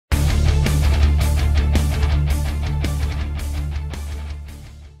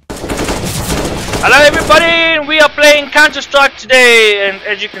Hello everybody, we are playing Counter-Strike today, and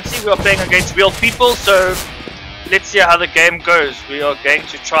as you can see we are playing against real people, so let's see how the game goes. We are going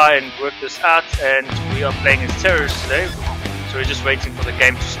to try and work this out, and we are playing as terrorists today, so we're just waiting for the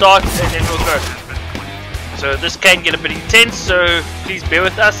game to start and then we'll go. So this can get a bit intense, so please bear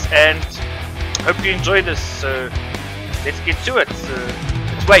with us and hope you enjoy this. So let's get to it, so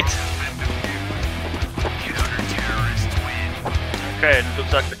let's wait. Okay, it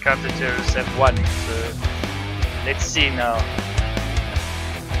looks like the counter-terrorists have won, so let's see now.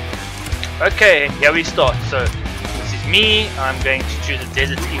 Okay, and here we start. So this is me, I'm going to choose a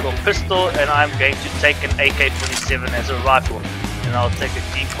Desert Eagle pistol, and I'm going to take an AK-47 as a rifle, and I'll take a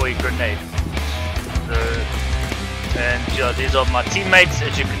decoy grenade. So, and yeah, these are my teammates.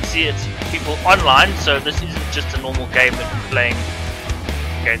 As you can see, it's people online, so this isn't just a normal game that we're playing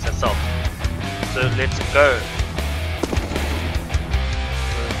against ourselves. So let's go.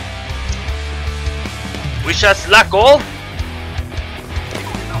 Wish us luck all.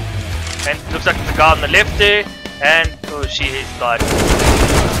 And it looks like the guy on the left there, and oh, she has died.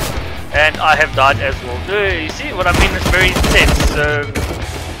 And I have died as well. You see what I mean? It's very intense, so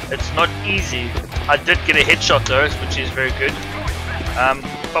it's not easy. I did get a headshot though, which is very good.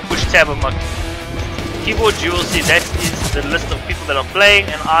 If I push tab on my keyboard, you will see that is the list of people that are playing,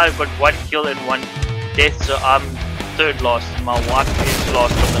 and I've got 1 kill and 1 death, so I'm third last. My wife is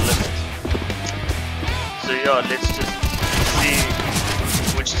last on the list. So yeah, let's just see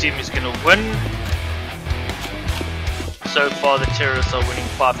which team is going to win. So far the terrorists are winning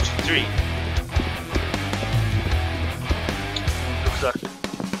 5-3. Looks like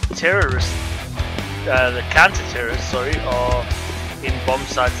terrorists, the counter-terrorists, sorry, are in bomb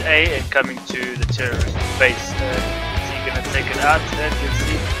site A and coming to the terrorist base. Is he going to take it out? And let's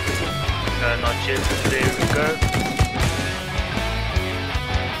see. No, not yet. There we go.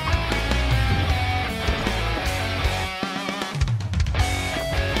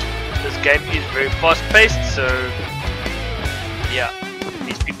 Game is very fast paced, so yeah,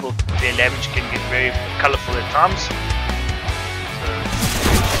 these people, their language can get very colorful at times, so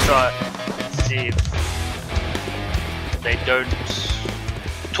let's try and see if they don't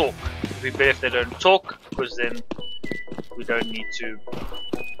talk. It'd be better if they don't talk, because then we don't need to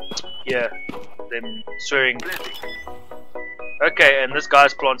hear them swearing. Okay, and this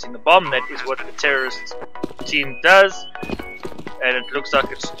guy's planting the bomb. That is what the terrorist team does. And it looks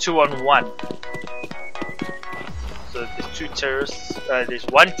like it's 2-on-1. So there's 2 terrorists, there's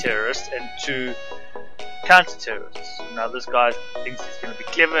 1 terrorist and 2 counter-terrorists. Now this guy thinks he's going to be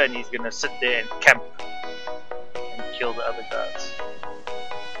clever, and he's going to sit there and camp and kill the other guys.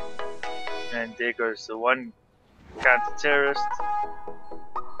 And there goes the 1 counter-terrorist.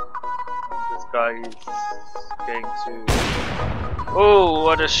 This guy is going to... Oh,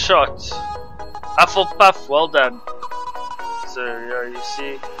 what a shot! Hufflepuff, well done. So yeah, you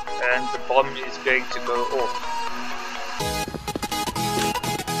see, and the bomb is going to go off.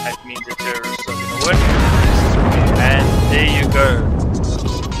 That means the terrorists are going to win. And there you go.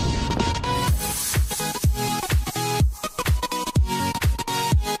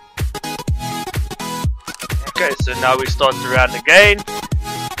 Okay, so now we start the round again,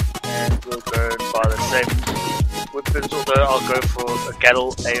 and we'll go and buy the same weapons, although I'll go for a Gattle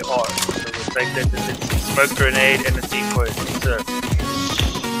AR. So we'll take that, and let's see, smoke grenade and a decoy. So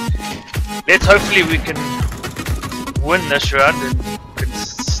let's hopefully we can win this round and can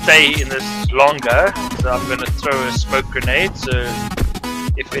stay in this longer. So I'm going to throw a smoke grenade, so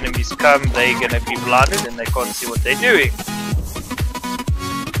if enemies come they're going to be blinded and they can't see what they're doing.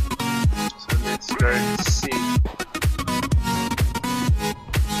 So let's go and see.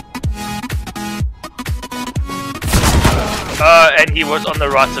 And he was on the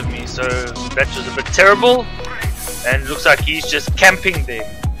right of me, so that was a bit terrible. And looks like he's just camping there.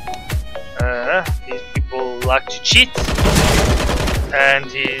 These people like to cheat, and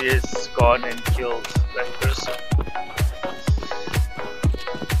he is gone and killed that person.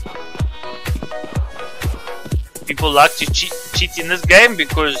 People like to cheat in this game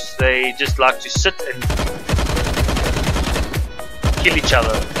because they just like to sit and kill each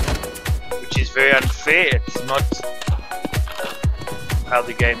other, which is very unfair. It's not how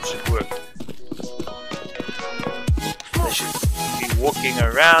the game should work. They should be walking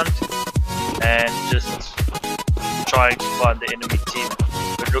around and just trying to find the enemy team.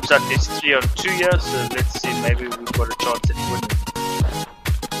 But it looks like there's 3-on-2 here, so let's see, maybe we've got a chance at winning.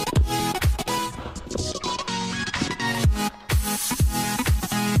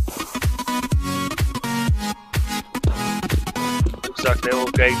 Looks like they're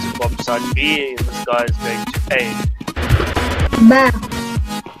all going to bomb site B, and this guy is going to A. Bam.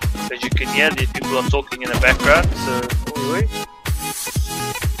 As you can hear, these people are talking in the background. So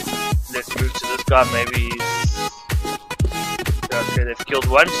let's move to this guy. Maybe he's okay. They've killed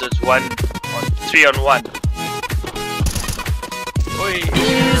one, so it's 3 on 1.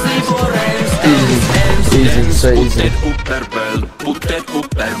 Easy, so easy.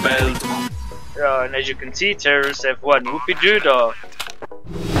 Yeah, and as you can see, terrorists have won. Whoopie doodah.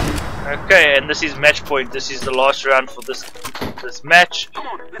 Okay, and this is match point. This is the last round for this match.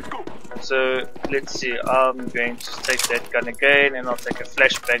 So let's see. I'm going to take that gun again, and I'll take a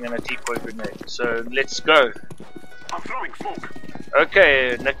flashbang and a decoy grenade. So let's go.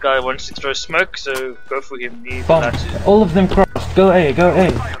 Okay, that guy wants to throw smoke, so go for him. Bomb. All of them crossed. Go A, go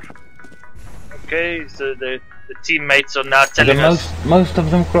A. Okay, so the teammates are now telling us. Most of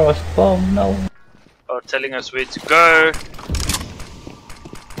them crossed. Bomb, no. Are telling us where to go.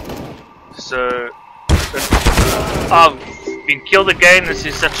 So I've been killed again. This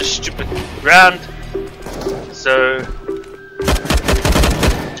is such a stupid round. So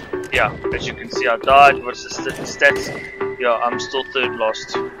yeah, as you can see, I died. What's the stats? Yeah, I'm still 3rd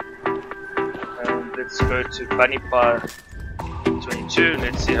last. Let's go to Bunny Pie 22.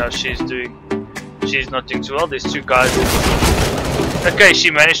 Let's see how she's doing. She's not doing too well. There's 2 guys. Okay,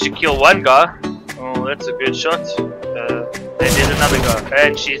 she managed to kill 1 guy. Oh, that's a good shot. They did another guy,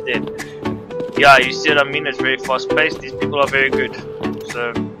 and she's dead. Yeah, you see what I mean? It's very fast paced. These people are very good.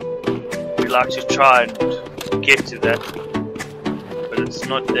 So we like to try and get to that, but it's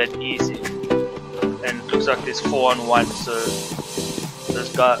not that easy. And it looks like there's 4 on 1, so this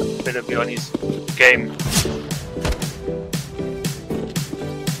guy better be on his game.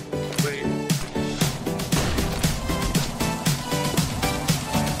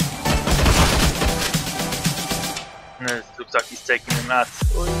 No, it looks like he's taking him out.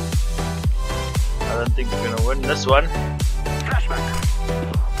 I don't think we're gonna win this one.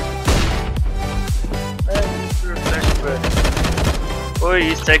 Oh,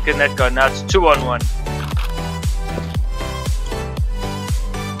 he's taking that guy. Now it's 2 on 1.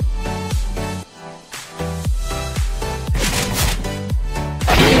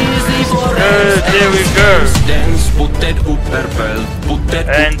 There we go.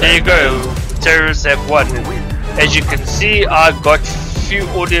 And there you go. Terrorists have won. As you can see, I got few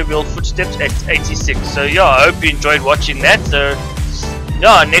audio footsteps at 86. So yeah, I hope you enjoyed watching that. So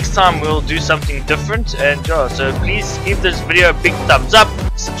yeah, next time we'll do something different. And yeah, so please give this video a big thumbs up,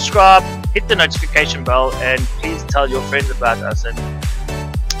 subscribe, hit the notification bell, and please tell your friends about us. And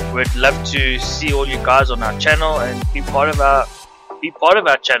we'd love to see all you guys on our channel and be part of our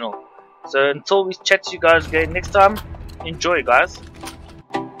channel. So until we chat to you guys again next time, enjoy guys.